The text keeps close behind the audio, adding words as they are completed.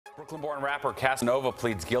Brooklyn-born rapper Casanova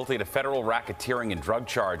pleads guilty to federal racketeering and drug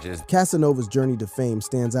charges. Casanova's journey to fame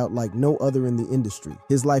stands out like no other in the industry.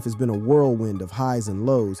 His life has been a whirlwind of highs and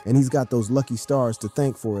lows, and he's got those lucky stars to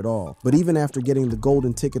thank for it all. But even after getting the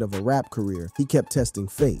golden ticket of a rap career, he kept testing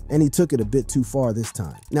fate, and he took it a bit too far this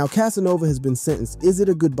time. Now, Casanova has been sentenced. Is it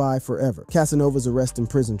a goodbye forever? Casanova's arrest and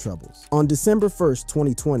prison troubles. On December 1st,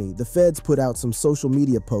 2020, the feds put out some social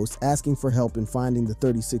media posts asking for help in finding the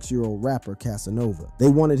 36-year-old rapper Casanova. They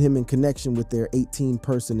wanted him in connection with their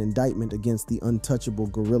 18-person indictment against the untouchable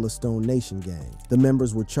Gorilla Stone Nation gang. The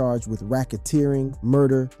members were charged with racketeering,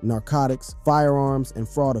 murder, narcotics, firearms, and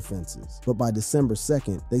fraud offenses. But by December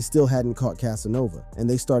 2nd, they still hadn't caught Casanova, and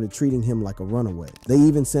they started treating him like a runaway. They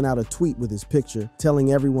even sent out a tweet with his picture,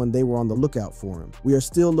 telling everyone they were on the lookout for him. "We are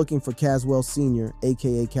still looking for Caswell Sr.,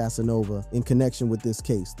 aka Casanova, in connection with this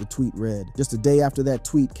case," the tweet read. Just a day after that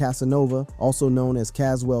tweet, Casanova, also known as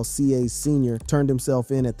Caswell C.A. Sr., turned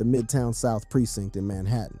himself in at the Midtown South Precinct in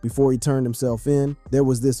Manhattan. Before he turned himself in, there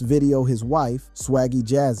was this video his wife, Swaggy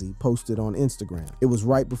Jazzy, posted on Instagram. It was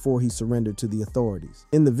right before he surrendered to the authorities.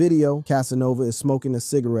 In the video, Casanova is smoking a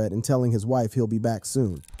cigarette and telling his wife he'll be back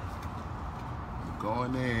soon.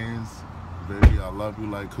 Going in, baby, I love you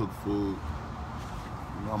like cooked food.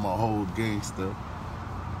 You know, I'm a whole gangster,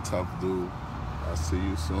 tough dude. I'll see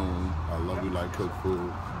you soon. I love you like cooked food.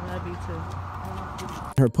 I love you too.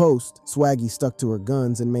 In her post, Swaggy stuck to her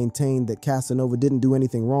guns and maintained that Casanova didn't do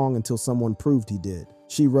anything wrong until someone proved he did.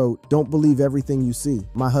 She wrote, "Don't believe everything you see.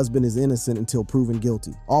 My husband is innocent until proven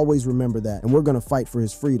guilty. Always remember that, and we're gonna fight for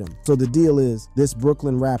his freedom." So the deal is, this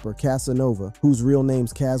Brooklyn rapper, Casanova, whose real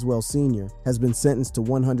name's Caswell Sr., has been sentenced to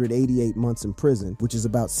 188 months in prison, which is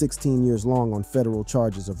about 16 years long on federal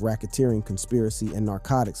charges of racketeering conspiracy and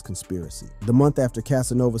narcotics conspiracy. The month after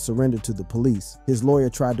Casanova surrendered to the police, his lawyer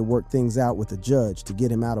tried to work things out with a judge to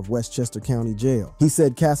get him out of Westchester County Jail. He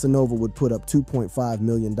said Casanova would put up $2.5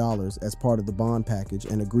 million as part of the bond package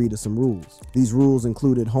and agree to some rules. These rules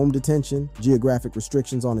included home detention, geographic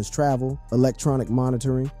restrictions on his travel, electronic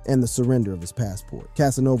monitoring, and the surrender of his passport.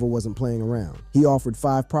 Casanova wasn't playing around. He offered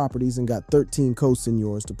 5 properties and got 13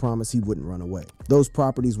 co-signors to promise he wouldn't run away. Those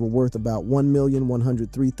properties were worth about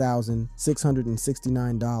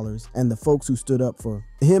 $1,103,669, and the folks who stood up for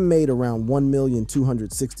him made around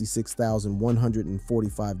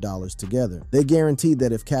 $1,266,145 together. They guaranteed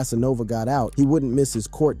that if Casanova got out, he wouldn't miss his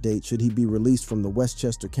court date should he be released from the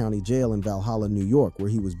Westchester County Jail in Valhalla, New York, where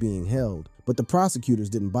he was being held. But the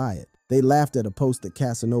prosecutors didn't buy it. They laughed at a post that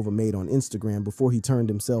Casanova made on Instagram before he turned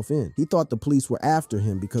himself in. He thought the police were after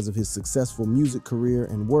him because of his successful music career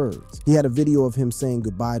and words. He had a video of him saying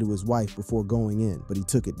goodbye to his wife before going in, but he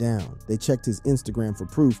took it down. They checked his Instagram for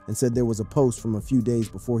proof and said there was a post from a few days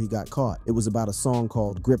before he got caught. It was about a song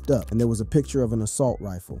called Gripped Up, and there was a picture of an assault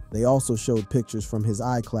rifle. They also showed pictures from his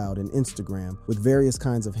iCloud and Instagram with various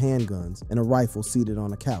kinds of handguns and a rifle seated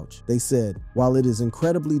on a couch. They said, while it is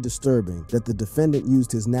incredibly disturbing that the defendant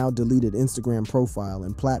used his now deleted Instagram profile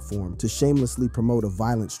and platform to shamelessly promote a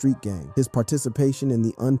violent street gang, his participation in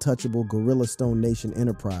the untouchable Gorilla Stone Nation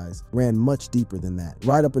enterprise ran much deeper than that.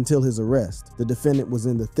 Right up until his arrest, the defendant was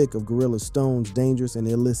in the thick of Gorilla Stone's dangerous and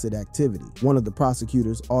illicit activity. One of the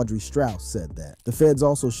prosecutors, Audrey Strauss, said that. The feds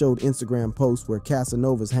also showed Instagram posts where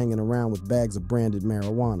Casanova's hanging around with bags of branded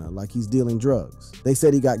marijuana, like he's dealing drugs. They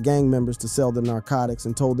said he got gang members to sell the narcotics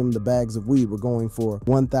and told them the bags of weed were going for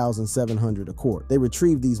 $1,700 a quart. They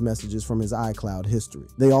retrieved these messages from his iCloud history.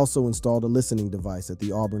 They also installed a listening device at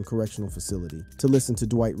the Auburn Correctional Facility to listen to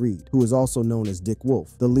Dwight Reed, who is also known as Dick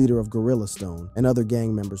Wolf, the leader of Gorilla Stone, and other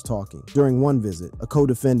gang members talking. During one visit, a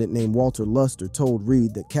co-defendant named Walter Luster told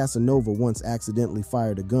Reed that Casanova once accidentally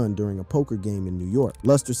fired a gun during a poker game in New York.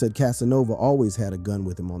 Luster said Casanova always had a gun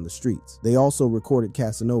with him on the streets. They also recorded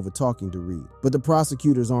Casanova talking to Reed. But the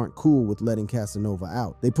prosecutors aren't cool with letting Casanova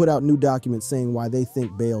out. They put out new documents saying why they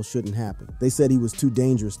think bail shouldn't happen. They said he was too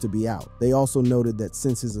dangerous to be out. They also noted that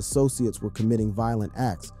since his associates were committing violent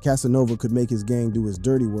acts, Casanova could make his gang do his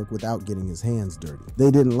dirty work without getting his hands dirty.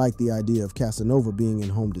 They didn't like the idea of Casanova being in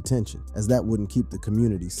home detention, as that wouldn't keep the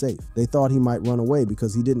community safe. They thought he might run away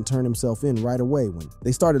because he didn't turn himself in right away when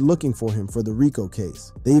they started looking for him for the RICO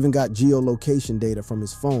case. They even got geolocation data from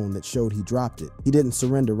his phone that showed he dropped it. He didn't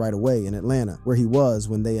surrender right away in Atlanta, where he was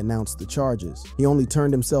when they announced the charges. He only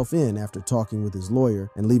turned himself in after talking with his lawyer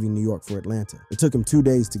and leaving New York for Atlanta. It took him 2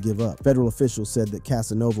 days to give up. Federal officials said that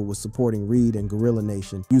Casanova was supporting Reed and Guerrilla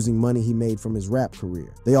Nation using money he made from his rap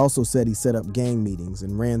career. They also said he set up gang meetings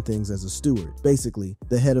and ran things as a steward, basically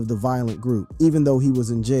the head of the violent group. Even though he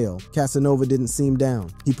was in jail, Casanova didn't seem down.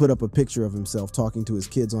 He put up a picture of himself talking to his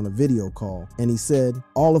kids on a video call, and he said,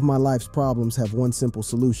 "All of my life's problems have one simple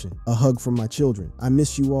solution: a hug from my children. I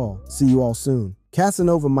miss you all. See you all soon."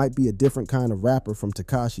 Casanova might be a different kind of rapper from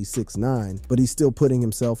Tekashi 6ix9ine, but he's still putting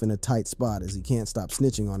himself in a tight spot as he can't stop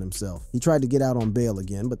snitching on himself. He tried to get out on bail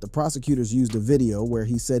again, but the prosecutors used a video where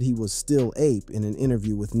he said he was still Ape in an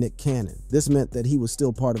interview with Nick Cannon. This meant that he was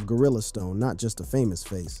still part of Gorilla Stone, not just a famous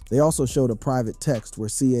face. They also showed a private text where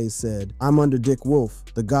CA said, "I'm under Dick Wolf,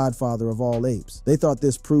 the godfather of all apes." They thought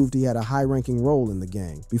this proved he had a high-ranking role in the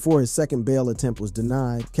gang. Before his second bail attempt was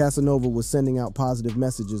denied, Casanova was sending out positive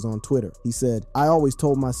messages on Twitter. He said, "I always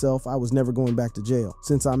told myself I was never going back to jail.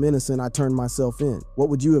 Since I'm innocent, I turned myself in. What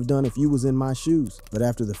would you have done if you was in my shoes?" But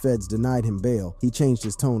after the feds denied him bail, he changed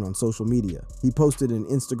his tone on social media. He posted an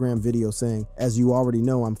Instagram video saying, "As you already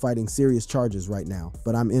know, I'm fighting serious charges right now,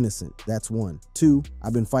 but I'm innocent. That's one. Two,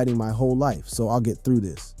 I've been fighting my whole life, so I'll get through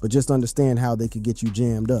this. But just understand how they could get you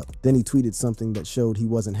jammed up." Then he tweeted something that showed he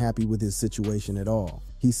wasn't happy with his situation at all.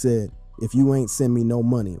 He said, "If you ain't send me no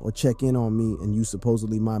money or check in on me and you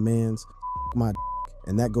supposedly my mans, my."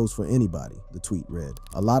 And that goes for anybody, the tweet read.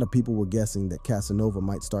 A lot of people were guessing that Casanova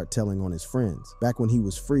might start telling on his friends. Back when he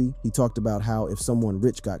was free, he talked about how if someone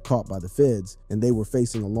rich got caught by the feds and they were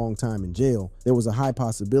facing a long time in jail, there was a high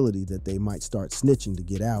possibility that they might start snitching to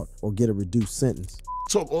get out or get a reduced sentence.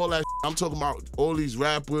 Talk all that I'm talking about all these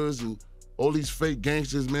rappers and all these fake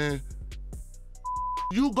gangsters, man.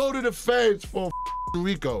 You go to the feds for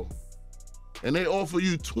Rico and they offer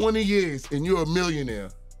you 20 years and you're a millionaire.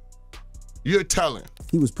 You're telling.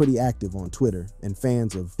 He was pretty active on Twitter, and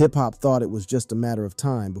fans of hip-hop thought it was just a matter of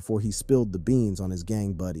time before he spilled the beans on his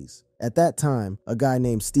gang buddies. At that time, a guy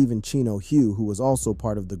named Stephen Chino Hugh, who was also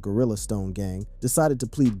part of the Gorilla Stone gang, decided to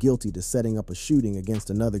plead guilty to setting up a shooting against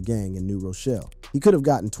another gang in New Rochelle. He could have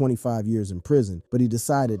gotten 25 years in prison, but he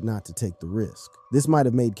decided not to take the risk. This might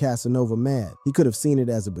have made Casanova mad. He could have seen it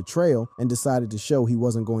as a betrayal and decided to show he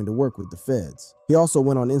wasn't going to work with the feds. He also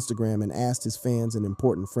went on Instagram and asked his fans and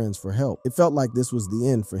important friends for help. It felt like this was the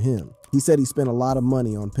end for him. He said he spent a lot of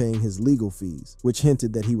money on paying his legal fees, which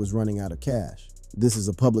hinted that he was running out of cash. "This is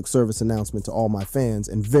a public service announcement to all my fans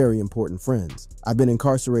and very important friends. I've been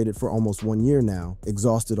incarcerated for almost 1 year now,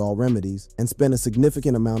 exhausted all remedies, and spent a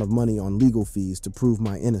significant amount of money on legal fees to prove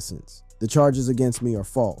my innocence. The charges against me are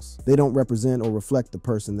false. They don't represent or reflect the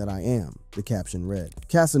person that I am," the caption read.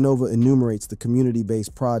 Casanova enumerates the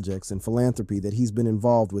community-based projects and philanthropy that he's been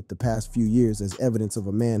involved with the past few years as evidence of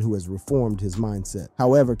a man who has reformed his mindset.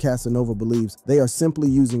 However, Casanova believes they are simply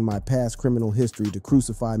using my past criminal history to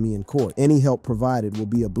crucify me in court. Any help provided will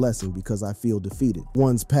be a blessing because I feel defeated.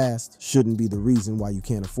 One's past shouldn't be the reason why you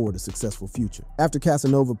can't afford a successful future. After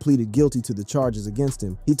Casanova pleaded guilty to the charges against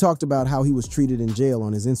him, he talked about how he was treated in jail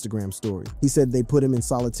on his Instagram story. He said they put him in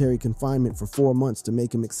solitary confinement for 4 months to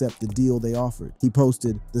make him accept the deal they offered. He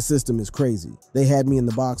posted, "The system is crazy. They had me in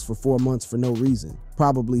the box for 4 months for no reason.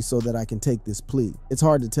 Probably so that I can take this plea." It's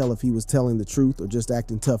hard to tell if he was telling the truth or just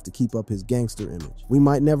acting tough to keep up his gangster image. We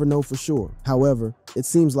might never know for sure. However, it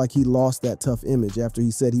seems like he lost that tough image after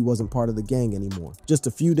he said he wasn't part of the gang anymore. Just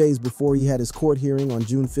a few days before he had his court hearing on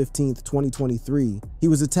June 15th, 2023, he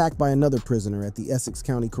was attacked by another prisoner at the Essex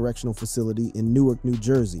County Correctional Facility in Newark, New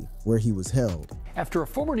Jersey, where he was held. After a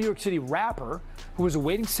former New York City rapper who was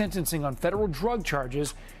awaiting sentencing on federal drug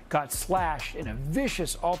charges got slashed in a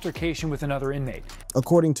vicious altercation with another inmate.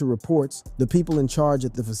 According to reports, the people in charge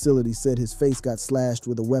at the facility said his face got slashed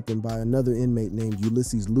with a weapon by another inmate named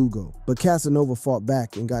Ulysses Lugo, but Casanova fought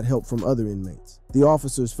back and got help from other inmates. The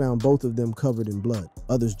officers found both of them covered in blood.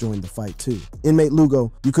 Others joined the fight too. Inmate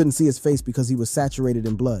Lugo, you couldn't see his face because he was saturated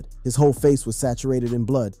in blood. His whole face was saturated in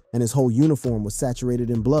blood, and his whole uniform was saturated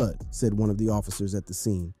in blood, said one of the officers at the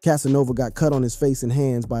scene. Casanova got cut on his face and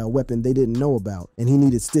hands by a weapon they didn't know about, and he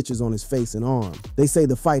needed stitches on his face and arm. They say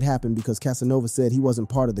the fight happened because Casanova said he wasn't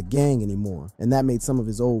part of the gang anymore, and that made some of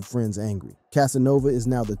his old friends angry. Casanova is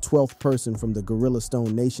now the 12th person from the Gorilla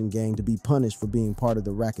Stone Nation gang to be punished for being part of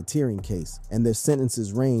the racketeering case, and their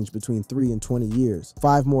sentences range between 3 and 20 years.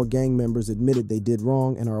 5 more gang members admitted they did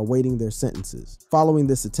wrong and are awaiting their sentences. Following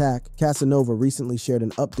this attack, Casanova recently shared an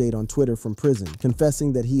update on Twitter from prison,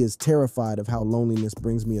 confessing that he is terrified of how loneliness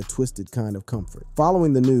brings me a twisted kind of comfort.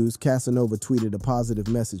 Following the news, Casanova tweeted a positive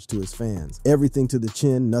message to his fans. "Everything to the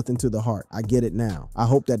chin, nothing to the heart. I get it now. I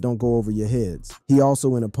hope that don't go over your heads." He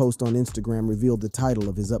also, in a post on Instagram, Instagram revealed the title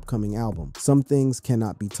of his upcoming album, Some Things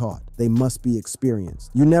Cannot Be Taught. They must be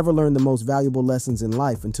experienced. You never learn the most valuable lessons in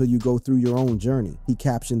life until you go through your own journey, he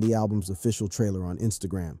captioned the album's official trailer on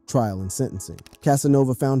Instagram, Trial and Sentencing.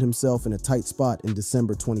 Casanova found himself in a tight spot in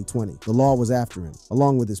December 2020. The law was after him,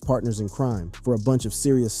 along with his partners in crime, for a bunch of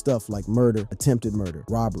serious stuff like murder, attempted murder,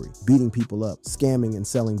 robbery, beating people up, scamming and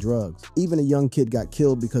selling drugs. Even a young kid got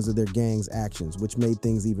killed because of their gang's actions, which made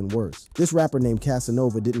things even worse. This rapper named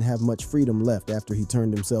Casanova didn't have much freedom left after he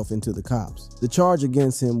turned himself into the cops. The charge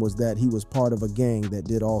against him was that he was part of a gang that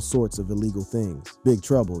did all sorts of illegal things. Big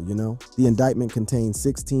trouble, you know? The indictment contained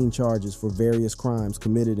 16 charges for various crimes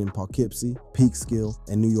committed in Poughkeepsie, Peekskill,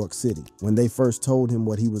 and New York City. When they first told him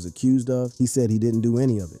what he was accused of, he said he didn't do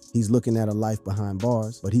any of it. He's looking at a life behind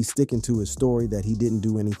bars, but he's sticking to his story that he didn't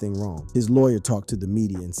do anything wrong. His lawyer talked to the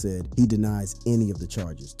media and said he denies any of the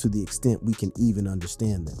charges to the extent we can even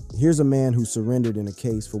understand them. Here's a man who surrendered in a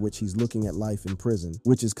case for which he's looking at life in prison,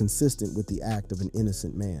 which is consistent with the act of an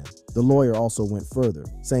innocent man. The lawyer also went further,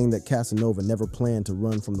 saying that Casanova never planned to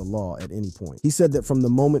run from the law at any point. He said that from the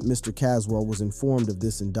moment Mr. Caswell was informed of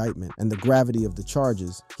this indictment and the gravity of the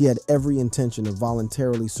charges, he had every intention of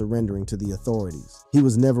voluntarily surrendering to the authorities. He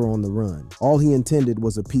was never on the run. All he intended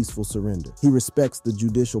was a peaceful surrender. He respects the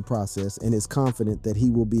judicial process and is confident that he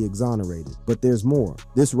will be exonerated. But there's more.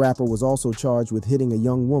 This rapper was also charged with hitting a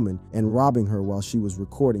young woman and robbing her while she was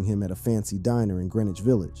recording him at a fancy diner in Greenwich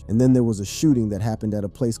Village. And then there was a shooting that happened at a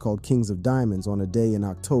place called Kings of Diamonds on a day in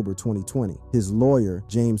October 2020. His lawyer,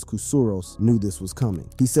 James Kusuros, knew this was coming.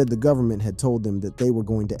 He said the government had told them that they were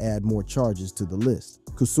going to add more charges to the list.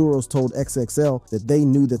 Kusuros told XXL that they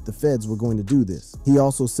knew that the feds were going to do this. He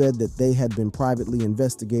also said that they had been privately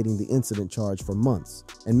investigating the incident charge for months,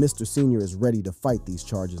 and Mr. Senior is ready to fight these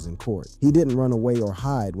charges in court. He didn't run away or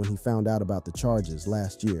hide when he found out about the charges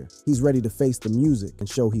last year. He's ready to face the music and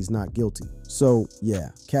show he's not guilty. So, yeah,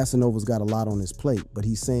 Casanova's got a lot on his plate, but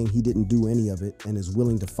he's saying he didn't do any of it and is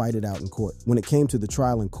willing to fight it out in court. When it came to the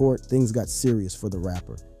trial in court, things got serious for the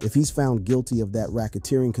rapper. If he's found guilty of that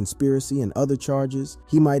racketeering conspiracy and other charges,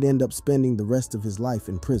 he might end up spending the rest of his life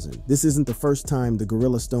in prison. This isn't the first time the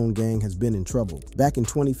Gorilla Stone gang has been in trouble. Back in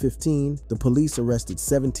 2015, the police arrested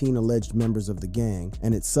 17 alleged members of the gang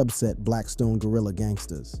and its subset Blackstone Gorilla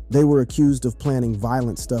Gangsters. They were accused of planning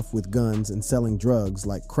violent stuff with guns and selling drugs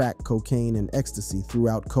like crack, cocaine, and ecstasy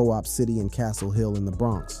throughout Co-op City and Castle Hill in the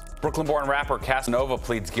Bronx. Brooklyn-born rapper Casanova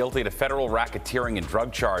pleads guilty to federal racketeering and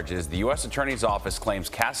drug charges. The U.S. Attorney's Office claims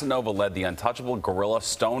Casanova led the untouchable Gorilla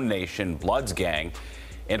Stone Nation Bloods gang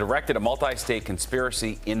and directed a multi-state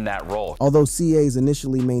conspiracy in that role. Although CAs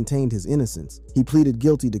initially maintained his innocence, he pleaded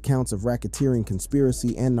guilty to counts of racketeering,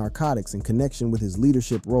 conspiracy, and narcotics in connection with his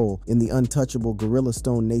leadership role in the untouchable Gorilla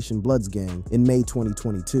Stone Nation Bloods gang in May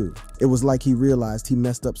 2022. It was like he realized he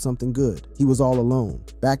messed up something good. He was all alone,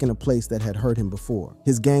 back in a place that had hurt him before.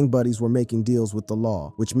 His gang buddies were making deals with the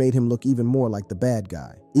law, which made him look even more like the bad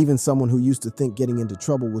guy. Even someone who used to think getting into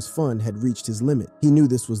trouble was fun had reached his limit. He knew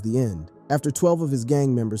this was the end. After 12 of his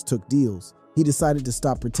gang members took deals, he decided to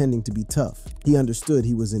stop pretending to be tough. He understood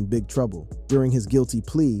he was in big trouble. During his guilty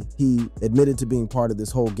plea, he admitted to being part of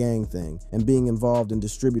this whole gang thing and being involved in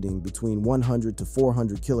distributing between 100 to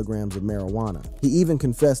 400 kilograms of marijuana. He even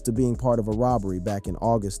confessed to being part of a robbery back in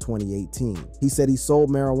August 2018. He said he sold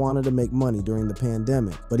marijuana to make money during the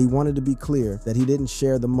pandemic, but he wanted to be clear that he didn't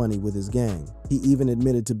share the money with his gang. He even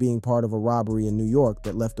admitted to being part of a robbery in New York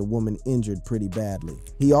that left a woman injured pretty badly.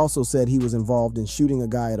 He also said he was involved in shooting a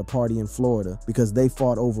guy at a party in Florida because they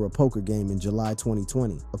fought over a poker game in July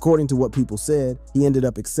 2020. According to what people said, he ended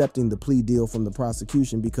up accepting the plea deal from the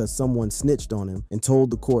prosecution because someone snitched on him and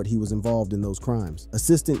told the court he was involved in those crimes.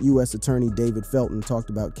 Assistant U.S. Attorney David Felton talked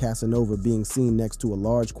about Casanova being seen next to a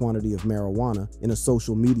large quantity of marijuana in a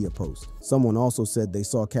social media post. Someone also said they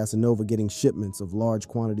saw Casanova getting shipments of large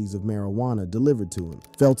quantities of marijuana delivered to him.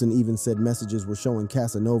 Felton even said messages were showing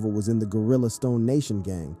Casanova was in the Gorilla Stone Nation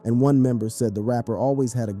gang, and one member said the rapper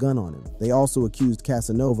always had a gun on him. They also accused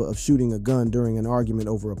Casanova of shooting a gun during an argument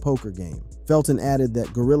over a poker game. Felton added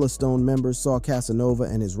that Gorilla Stone members saw Casanova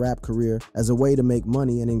and his rap career as a way to make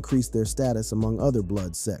money and increase their status among other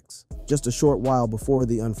blood sects. Just a short while before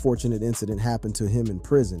the unfortunate incident happened to him in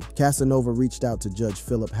prison, Casanova reached out to Judge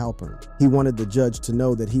Philip Halpern. He wanted the judge to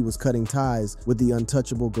know that he was cutting ties with the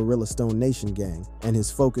untouchable Gorilla Stone Nation gang, and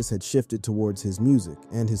his focus had shifted towards his music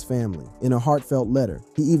and his family. In a heartfelt letter,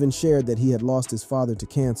 he even shared that he had lost his father to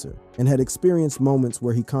cancer and had experienced moments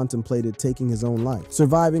where he contemplated taking his own life.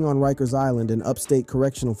 Surviving on Rikers Island and upstate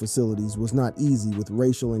correctional facilities was not easy with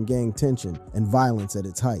racial and gang tension and violence at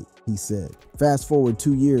its height. he said. Fast forward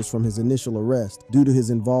 2 years from his initial arrest due to his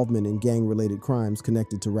involvement in gang-related crimes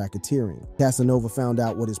connected to racketeering. Casanova found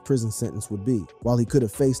out what his prison sentence would be. While he could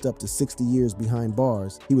have faced up to 60 years behind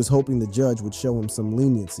bars, he was hoping the judge would show him some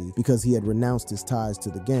leniency because he had renounced his ties to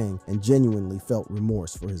the gang and genuinely felt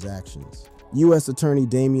remorse for his actions. U.S. Attorney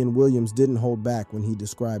Damian Williams didn't hold back when he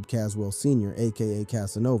described Caswell Sr., aka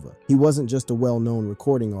Casanova. He wasn't just a well-known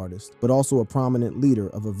recording artist, but also a prominent leader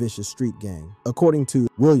of a vicious street gang. According to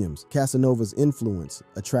Williams, Casanova's influence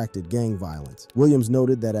attracted gang violence. Williams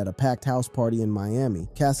noted that at a packed house party in Miami,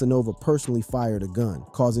 Casanova personally fired a gun,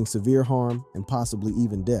 causing severe harm and possibly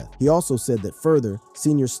even death. He also said that further,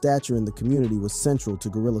 Sr.'s stature in the community was central to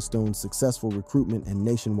Gorilla Stone's successful recruitment and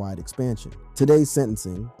nationwide expansion. Today's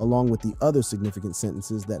sentencing, along with the other significant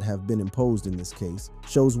sentences that have been imposed in this case,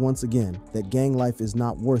 shows once again that gang life is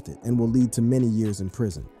not worth it and will lead to many years in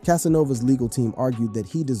prison. Casanova's legal team argued that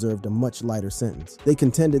he deserved a much lighter sentence. They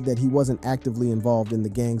contended that he wasn't actively involved in the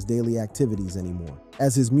gang's daily activities anymore.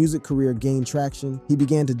 As his music career gained traction, he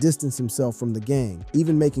began to distance himself from the gang,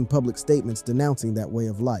 even making public statements denouncing that way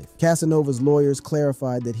of life. Casanova's lawyers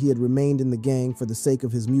clarified that he had remained in the gang for the sake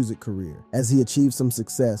of his music career. As he achieved some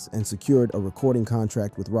success and secured a recording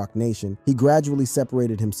contract with Roc Nation, he gradually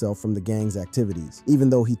separated himself from the gang's activities, even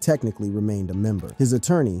though he technically remained a member. His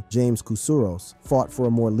attorney, James Kousouros, fought for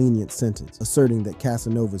a more lenient sentence, asserting that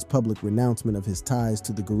Casanova's public renouncement of his ties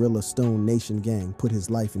to the Gorilla Stone Nation gang put his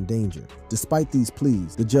life in danger. Despite these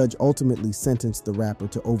pleas, the judge ultimately sentenced the rapper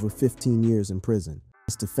to over 15 years in prison.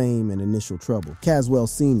 To fame and initial trouble. Caswell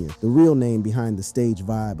Sr., the real name behind the stage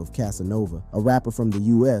vibe of Casanova, a rapper from the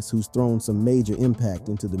US who's thrown some major impact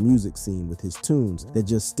into the music scene with his tunes that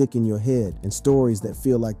just stick in your head and stories that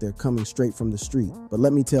feel like they're coming straight from the street. But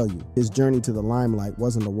let me tell you, his journey to the limelight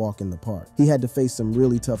wasn't a walk in the park. He had to face some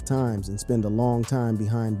really tough times and spend a long time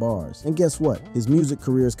behind bars. And guess what? His music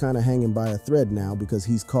career is kind of hanging by a thread now because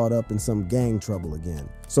he's caught up in some gang trouble again.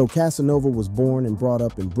 So Casanova was born and brought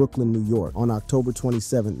up in Brooklyn, New York on October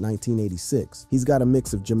 27, 1986. He's got a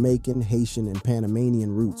mix of Jamaican, Haitian, and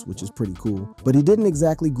Panamanian roots, which is pretty cool. But he didn't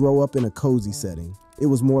exactly grow up in a cozy setting. It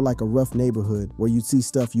was more like a rough neighborhood where you'd see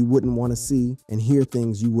stuff you wouldn't want to see and hear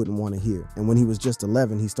things you wouldn't want to hear. And when he was just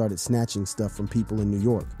 11, he started snatching stuff from people in New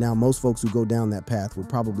York. Now, most folks who go down that path would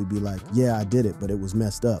probably be like, yeah, I did it, but it was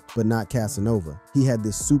messed up. But not Casanova. He had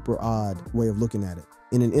this super odd way of looking at it.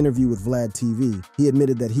 In an interview with Vlad TV, he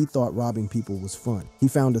admitted that he thought robbing people was fun. He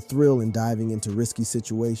found a thrill in diving into risky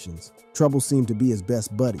situations. Trouble seemed to be his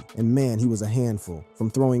best buddy, and man, he was a handful.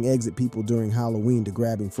 From throwing eggs at people during Halloween to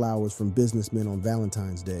grabbing flowers from businessmen on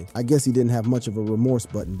Valentine's Day. I guess he didn't have much of a remorse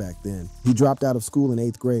button back then. He dropped out of school in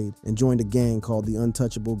 8th grade and joined a gang called the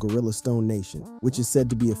untouchable Gorilla Stone Nation, which is said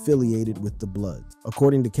to be affiliated with the Bloods.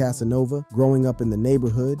 According to Casanova, growing up in the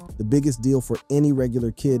neighborhood, the biggest deal for any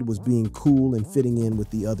regular kid was being cool and fitting in with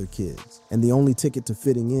the other kids. And the only ticket to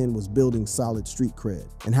fitting in was building solid street cred.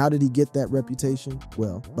 And how did he get that reputation?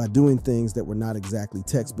 Well, by doing things that were not exactly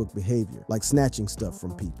textbook behavior, like snatching stuff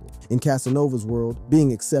from people. In Casanova's world,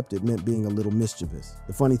 being accepted meant being a little mischievous.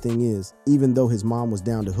 The funny thing is, even though his mom was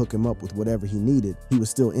down to hook him up with whatever he needed, he was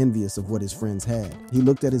still envious of what his friends had. He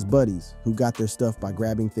looked at his buddies, who got their stuff by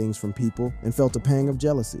grabbing things from people, and felt a pang of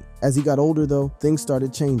jealousy. As he got older though, things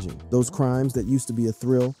started changing. Those crimes that used to be a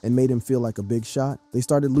thrill and made him feel like a big shot, they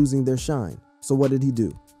started losing their shine. So what did he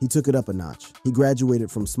do? He took it up a notch. He graduated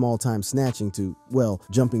from small-time snatching to, well,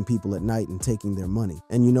 jumping people at night and taking their money.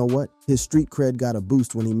 And you know what? His street cred got a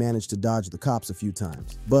boost when he managed to dodge the cops a few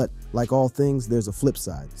times. But, like all things, there's a flip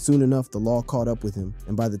side. Soon enough, the law caught up with him,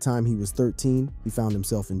 and by the time he was 13, he found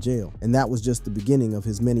himself in jail. And that was just the beginning of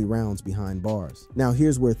his many rounds behind bars. Now,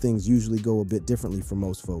 here's where things usually go a bit differently for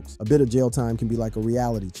most folks. A bit of jail time can be like a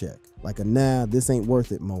reality check. Like a nah, this ain't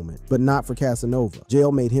worth it moment. But not for Casanova.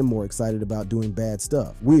 Jail made him more excited about doing bad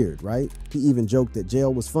stuff. Weird, right? He even joked that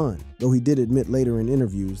jail was fun, though he did admit later in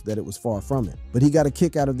interviews that it was far from it. But he got a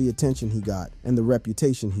kick out of the attention he got and the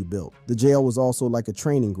reputation he built. The jail was also like a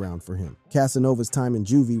training ground for him. Casanova's time in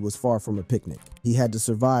juvie was far from a picnic. He had to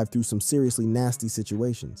survive through some seriously nasty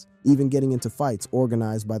situations, even getting into fights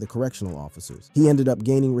organized by the correctional officers. He ended up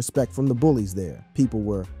gaining respect from the bullies there. People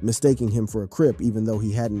were mistaking him for a Crip even though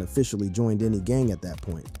he hadn't officially joined any gang at that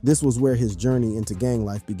point. This was where his journey into gang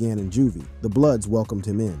life began in juvie. The Bloods welcomed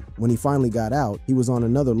him in. When he finally got out, he was on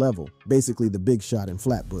another level, basically the big shot in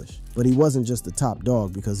Flatbush. But he wasn't just the top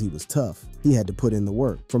dog because he was tough. He had to put in the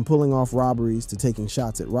work. From pulling off robberies to taking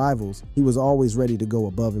shots at rivals, he was always ready to go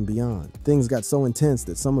above and beyond. Things got so intense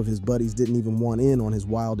that some of his buddies didn't even want in on his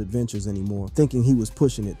wild adventures anymore, thinking he was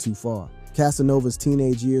pushing it too far. Casanova's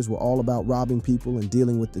teenage years were all about robbing people and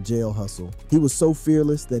dealing with the jail hustle. He was so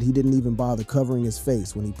fearless that he didn't even bother covering his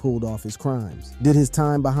face when he pulled off his crimes. Did his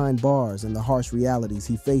time behind bars and the harsh realities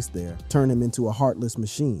he faced there turn him into a heartless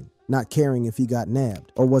machine, not caring if he got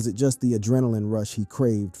nabbed? Or was it just the adrenaline rush he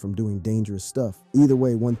craved from doing dangerous stuff? Either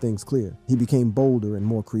way, one thing's clear. He became bolder and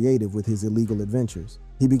more creative with his illegal adventures.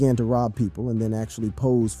 He began to rob people and then actually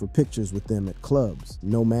pose for pictures with them at clubs.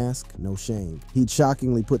 No mask, no shame. He'd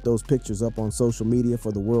shockingly put those pictures up on social media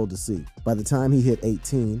for the world to see. By the time he hit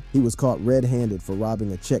 18, he was caught red-handed for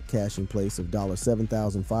robbing a check cashing place of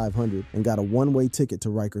 $7,500 and got a one-way ticket to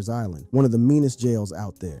Rikers Island, one of the meanest jails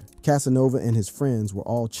out there. Casanova and his friends were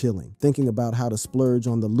all chilling, thinking about how to splurge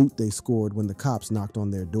on the loot they scored when the cops knocked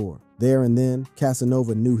on their door. There and then,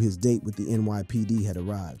 Casanova knew his date with the NYPD had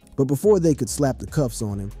arrived. But before they could slap the cuffs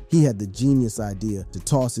on him, he had the genius idea to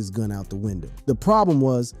toss his gun out the window. The problem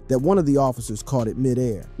was that one of the officers caught it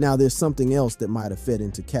midair. Now there's something else that might have fed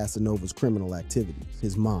into Casanova's criminal activities.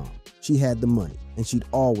 His mom. She had the money, and she'd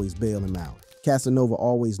always bail him out. Casanova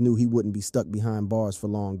always knew he wouldn't be stuck behind bars for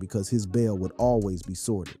long because his bail would always be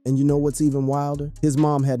sorted. And you know what's even wilder? His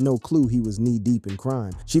mom had no clue he was knee-deep in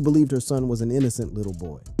crime. She believed her son was an innocent little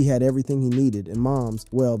boy. He had everything he needed, and moms,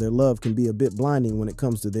 well, their love can be a bit blinding when it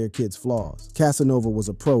comes to their kids' flaws. Casanova was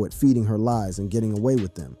a pro at feeding her lies and getting away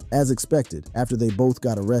with them. As expected, after they both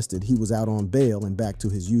got arrested, he was out on bail and back to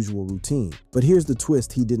his usual routine. But here's the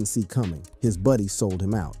twist he didn't see coming. His buddy sold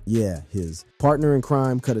him out. Yeah, his partner in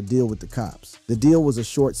crime cut a deal with the cops. The deal was a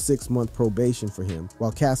short 6-month probation for him,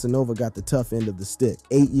 while Casanova got the tough end of the stick,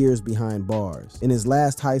 8 years behind bars. In his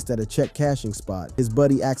last heist at a check cashing spot, his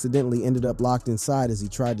buddy accidentally ended up locked inside as he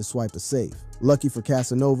tried to swipe a safe. Lucky for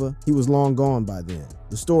Casanova, he was long gone by then.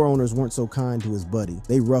 The store owners weren't so kind to his buddy.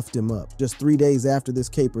 They roughed him up. Just 3 days after this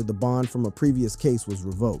caper, the bond from a previous case was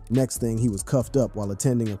revoked. Next thing, he was cuffed up while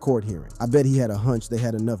attending a court hearing. I bet he had a hunch they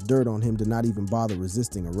had enough dirt on him to not even bother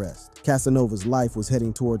resisting arrest. Casanova's life was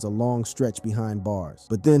heading towards a long stretch behind bars.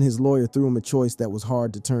 But then his lawyer threw him a choice that was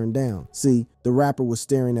hard to turn down. See, the rapper was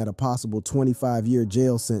staring at a possible 25-year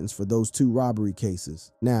jail sentence for those 2 robbery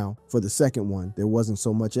cases. Now, for the second one, there wasn't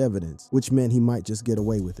so much evidence, which meant he might just get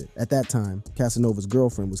away with it. At that time, Casanova's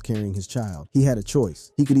girlfriend was carrying his child. He had a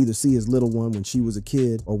choice. He could either see his little one when she was a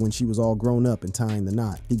kid or when she was all grown up and tying the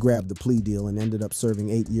knot. He grabbed the plea deal and ended up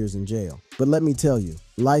serving 8 years in jail. But let me tell you,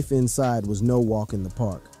 life inside was no walk in the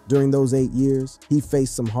park. During those 8 years, he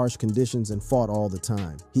faced some harsh conditions and fought all the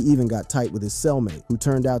time. He even got tight with his cellmate, who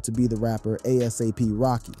turned out to be the rapper ASAP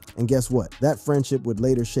Rocky. And guess what? That friendship would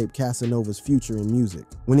later shape Casanova's future in music.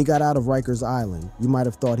 When he got out of Rikers Island, you might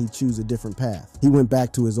have thought he'd choose a different path. He went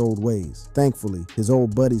back to his old ways. Thankfully, his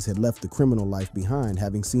old buddies had left the criminal life behind,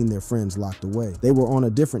 having seen their friends locked away. They were on a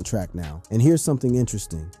different track now. And here's something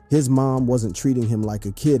interesting. His mom wasn't treating him like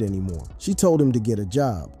a kid anymore. She told him to get a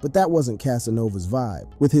job, but that wasn't Casanova's vibe.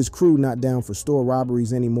 With his crew not down for store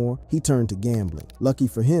robberies anymore, he turned to gambling. Lucky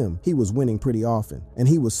for him, he was winning pretty often, and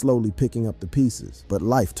he was slowly picking up the pieces. But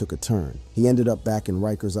life took a turn. He ended up back in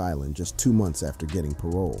Rikers Island just 2 months after getting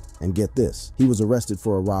parole. And get this, he was arrested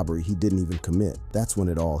for a robbery he didn't even commit. That's when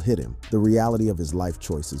it all hit him. The reality of his life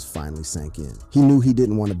choices finally sank in. He knew he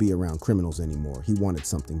didn't want to be around criminals anymore. He wanted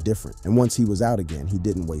something different. And once he was out again, he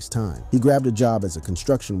didn't waste time. He grabbed a job as a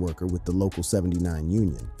construction worker with the local 79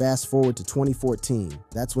 union. Fast forward to 2014.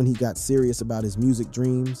 That's when he got serious about his music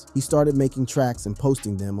dreams. He started making tracks and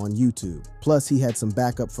posting them on YouTube. Plus, he had some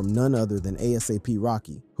backup from none other than ASAP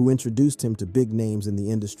Rocky, who introduced him to big names in the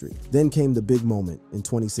industry. Then came the big moment in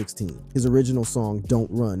 2016. His original song, Don't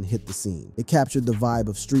Run, hit the scene. It captured the vibe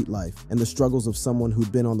of street life and the struggles of someone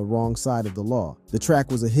who'd been on the wrong side of the law. The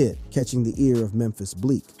track was a hit, catching the ear of Memphis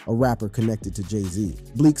Bleek, a rapper connected to Jay-Z.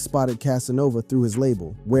 Bleek spotted Casanova through his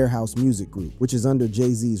label, Warehouse Music Group, which is under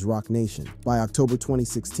Jay-Z's Rock Nation. By October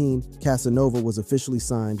 2016, Casanova was officially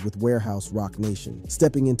signed with Warehouse Rock Nation,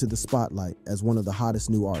 stepping into the spotlight as one of the hottest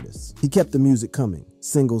new artists. He kept the music coming.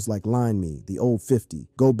 Singles like Line Me, The Old 50,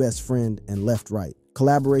 Go Best Friend, and Left Right.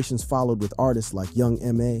 Collaborations followed with artists like Young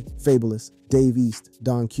M.A., Fabulous, Dave East,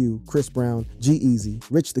 Don Q, Chris Brown, G-Eazy,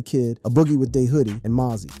 Rich the Kid, A Boogie with Day Hoodie, and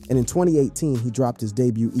Mozzie. And in 2018, he dropped his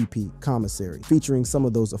debut EP, Commissary, featuring some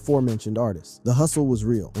of those aforementioned artists. The hustle was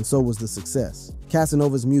real, and so was the success.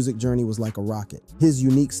 Casanova's music journey was like a rocket. His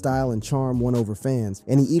unique style and charm won over fans,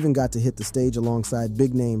 and he even got to hit the stage alongside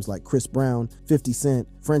big names like Chris Brown, 50 Cent,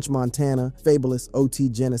 French Montana, Fabulous, OT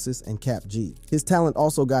Genesis, and Cap G. His talent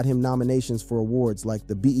also got him nominations for awards like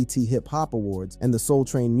the BET Hip Hop Awards and the Soul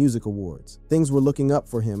Train Music Awards. Things were looking up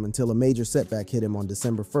for him until a major setback hit him on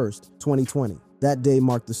December 1st, 2020. That day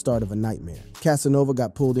marked the start of a nightmare. Casanova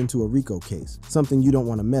got pulled into a RICO case, something you don't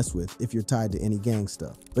want to mess with if you're tied to any gang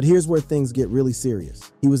stuff. But here's where things get really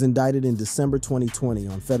serious. He was indicted in December 2020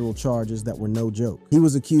 on federal charges that were no joke. He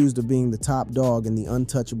was accused of being the top dog in the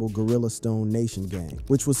untouchable Gorilla Stone Nation gang,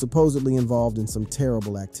 which was supposedly involved in some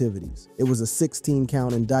terrible activities. It was a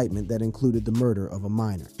 16-count indictment that included the murder of a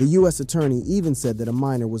minor. The U.S. attorney even said that a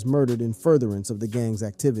minor was murdered in furtherance of the gang's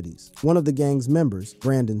activities. One of the gang's members,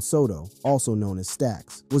 Brandon Soto, also known as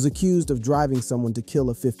Stacks, was accused of driving someone to kill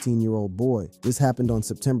a 15-year-old boy. This happened on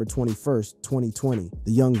September 21st, 2020.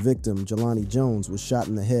 The young victim, Jelani Jones, was shot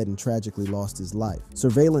in the head and tragically lost his life.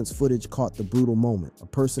 Surveillance footage caught the brutal moment. A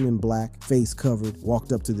person in black, face covered,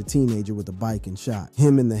 walked up to the teenager with a bike and shot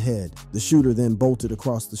him in the head. The shooter then bolted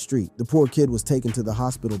across the street. The poor kid was taken to the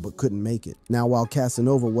hospital but couldn't make it. Now, while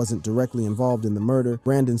Casanova wasn't directly involved in the murder,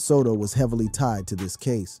 Brandon Soto was heavily tied to this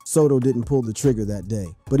case. Soto didn't pull the trigger that day,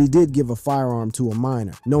 but he did give a firearm to a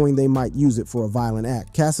minor, knowing they might use it for a violent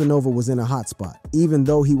act. Casanova was in a hot spot. Even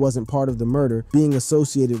though he wasn't part of the murder, being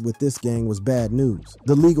associated with this gang was bad news.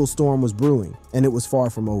 The legal storm was brewing, and it was far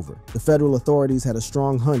from over. The federal authorities had a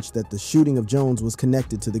strong hunch that the shooting of Jones was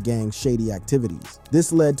connected to the gang's shady activities.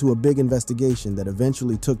 This led to a big investigation that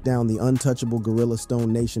eventually took down the untouchable Gorilla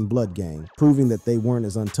Stone Nation blood gang, proving that they weren't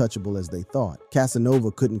as untouchable as they thought.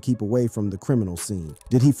 Casanova couldn't keep away from the criminal scene.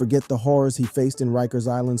 Did he forget the horrors he faced in Rikers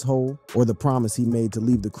Island's hole? Or the promise he made to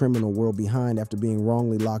leave the criminal world behind after being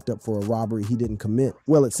wrongly locked up for a robbery he didn't commit?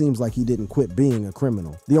 Well, it seems like he didn't quit being a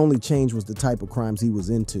criminal. The only change was the type of crimes he was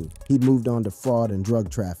into. He'd moved on to fraud and drug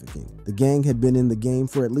trafficking. The gang had been in the game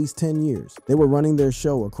for at least 10 years. They were running their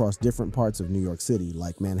show across different parts of New York City,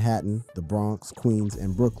 like Manhattan, the Bronx, Queens,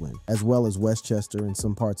 and Brooklyn, as well as Westchester and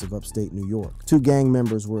some parts of upstate New York. Two gang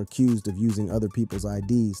members were accused of using other people's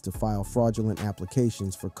IDs to file fraudulent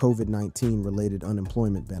applications for COVID-19 related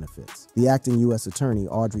unemployment benefits. The acting U.S. attorney,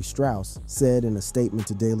 Audrey Strauss, said in a statement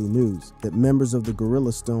to Daily News that members of the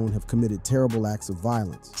Gorilla Stone have committed terrible acts of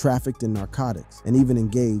violence, trafficked in narcotics, and even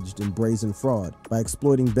engaged in brazen fraud by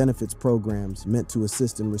exploiting benefits programs meant to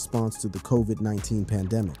assist in response to the COVID-19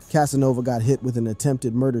 pandemic. Casanova got hit with an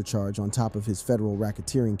attempted murder charge on top of his federal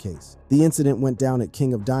racketeering case. The incident went down at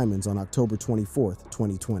King of Diamonds on October 24,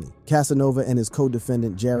 2020. Casanova and his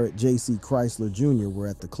co-defendant Jarrett J.C. Chrysler Jr. were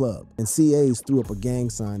at the club, and CAs threw up a gang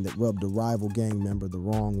sign that rubbed a rival gang member the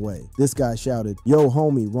wrong way. This guy shouted, "Yo,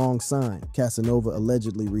 homie, wrong sign." Casanova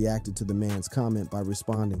allegedly reacted to the man's comment by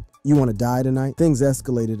responding, "You want to die tonight?" Things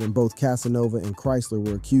escalated and both Casanova and Chrysler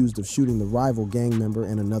were accused of shooting the rival gang member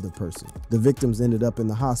and another person. The victims ended up in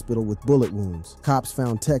the hospital with bullet wounds. Cops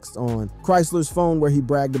found texts on Chrysler's phone where he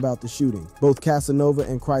bragged about the shooting. Both Casanova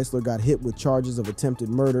and Chrysler got hit with charges of attempted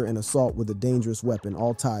murder and assault with a dangerous weapon,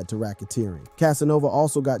 all tied to racketeering. Casanova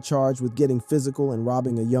also got charged with getting physical and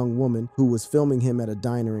robbing a young woman who was filming him at a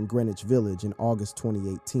diner in Greenwich Village in August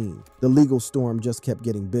 2018. The legal storm just kept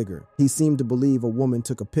getting bigger. He seemed to believe a woman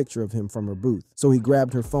took a picture of him from her booth, so he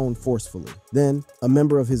grabbed her phone forcefully. Then, a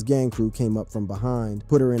member of his gang crew came up from behind,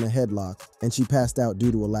 put her in a headlock, and she passed out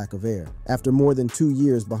due to a lack of air. After more than 2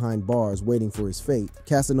 years behind bars waiting for his fate,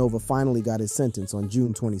 Casanova finally got his sentence on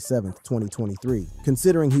June 27, 2023.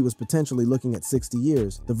 Considering he was potentially looking at 60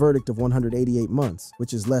 years, the verdict of 188 months,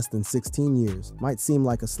 which is less than 16 years, might seem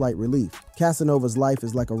like a slight relief. Casanova's life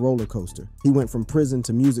is like a roller coaster. He went from prison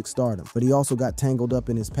to music stardom, but he also got tangled up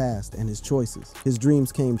in his past and his choices. His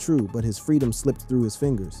dreams came true, but his freedom slipped through his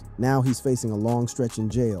fingers. Now he's facing a long stretch in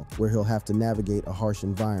jail where he'll have to navigate a harsh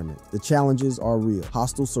environment. The challenges are real: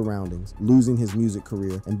 hostile surroundings, losing his music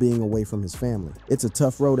career, and being away from his family. It's a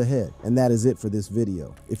tough road ahead, and that is it for this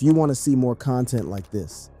video. If you want to see more content like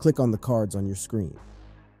this, click on the cards on your screen.